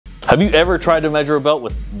Have you ever tried to measure a belt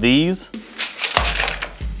with these?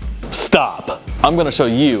 Stop. I'm gonna show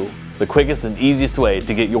you the quickest and easiest way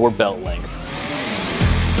to get your belt length.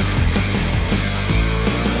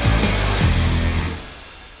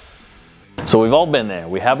 So we've all been there.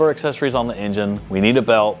 We have our accessories on the engine. We need a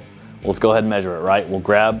belt. Let's go ahead and measure it, right? We'll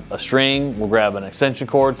grab a string, we'll grab an extension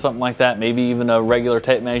cord, something like that, maybe even a regular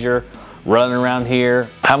tape measure, running around here.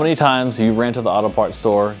 How many times you ran to the auto parts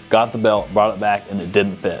store, got the belt, brought it back, and it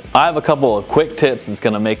didn't fit? I have a couple of quick tips that's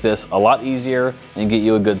gonna make this a lot easier and get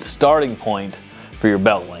you a good starting point for your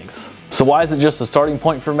belt lengths. So why is it just a starting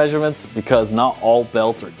point for measurements? Because not all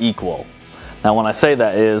belts are equal. Now when I say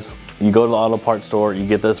that is, you go to the auto parts store, you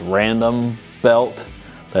get this random belt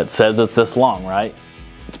that says it's this long, right?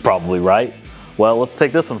 It's probably right. Well, let's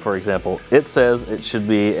take this one for example. It says it should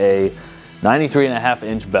be a 93.5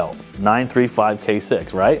 inch belt,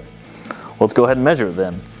 935K6, right? Let's go ahead and measure it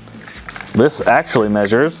then. This actually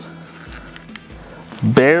measures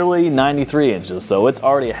barely 93 inches, so it's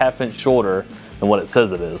already a ½ inch shorter than what it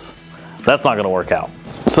says it is. That's not gonna work out.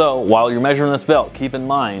 So while you're measuring this belt, keep in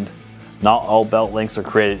mind, not all belt lengths are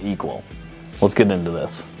created equal. Let's get into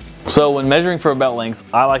this. So when measuring for belt lengths,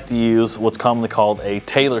 I like to use what's commonly called a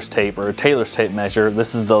tailor's tape or a tailor's tape measure.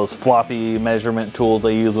 This is those floppy measurement tools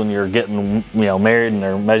they use when you're getting married and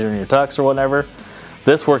they're measuring your tux or whatever.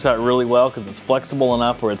 This works out really well because it's flexible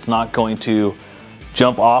enough where it's not going to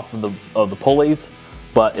jump off of the pulleys,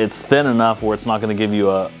 but it's thin enough where it's not going to give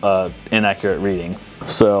you a inaccurate reading.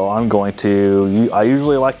 So I'm going to, I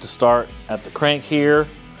usually like to start at the crank here.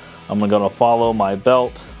 I'm going to follow my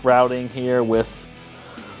belt routing here with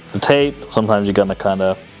the tape. Sometimes you're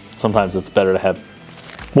gonna sometimes it's better to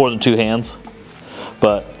have more than two hands,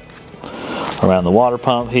 but around the water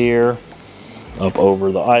pump here, up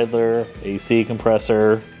over the idler, AC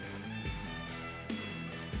compressor.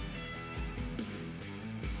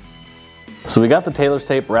 So we got the tailor's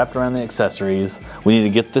tape wrapped around the accessories. We need to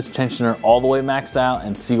get this tensioner all the way maxed out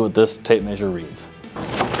and see what this tape measure reads.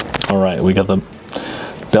 All right, we got the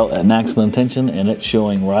belt at maximum tension and it's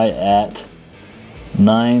showing right at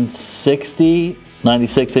 960,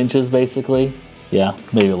 96 inches basically. Yeah,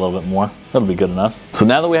 maybe a little bit more. That'll be good enough. So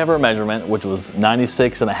now that we have our measurement, which was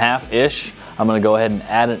 96.5-ish, I'm gonna go ahead and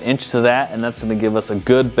add an inch to that, and that's gonna give us a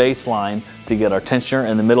good baseline to get our tensioner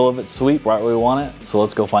in the middle of its sweep right where we want it. So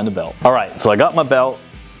let's go find a belt. All right, so I got my belt.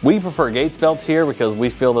 We prefer Gates belts here because we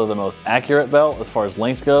feel they're the most accurate belt as far as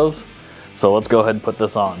length goes. So let's go ahead and put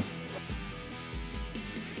this on.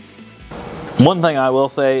 One thing I will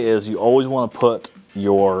say is you always wanna put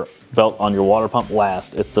your belt on your water pump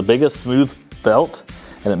last. It's the biggest smooth belt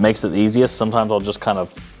and it makes it the easiest. Sometimes I'll just kind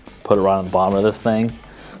of put it right on the bottom of this thing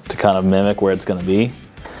to kind of mimic where it's going to be.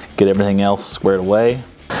 Get everything else squared away.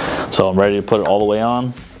 So I'm ready to put it all the way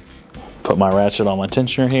on. Put my ratchet on my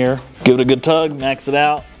tensioner here. Give it a good tug, max it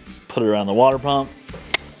out, put it around the water pump.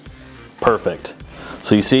 Perfect.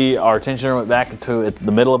 So you see our tensioner went back into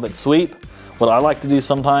the middle of its sweep. What I like to do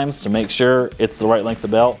sometimes to make sure it's the right length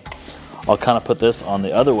of belt, I'll kind of put this on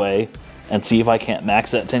the other way and see if I can't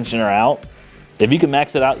max that tensioner out. If you can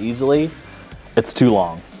max it out easily, it's too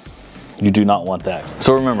long. You do not want that.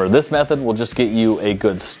 So remember, this method will just get you a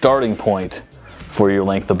good starting point for your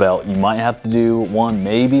length of belt. You might have to do one,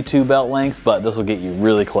 maybe two belt lengths, but this will get you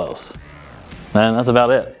really close. And that's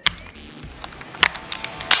about it.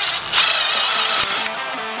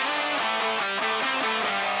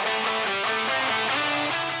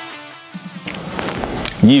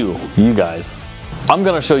 You guys. I'm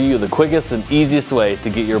gonna show you the quickest and easiest way to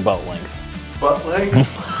get your belt length. Butt length?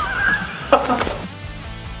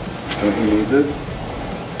 Don't you need this?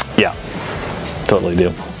 Yeah, totally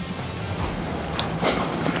do.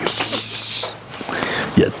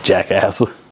 Yeah, jackass.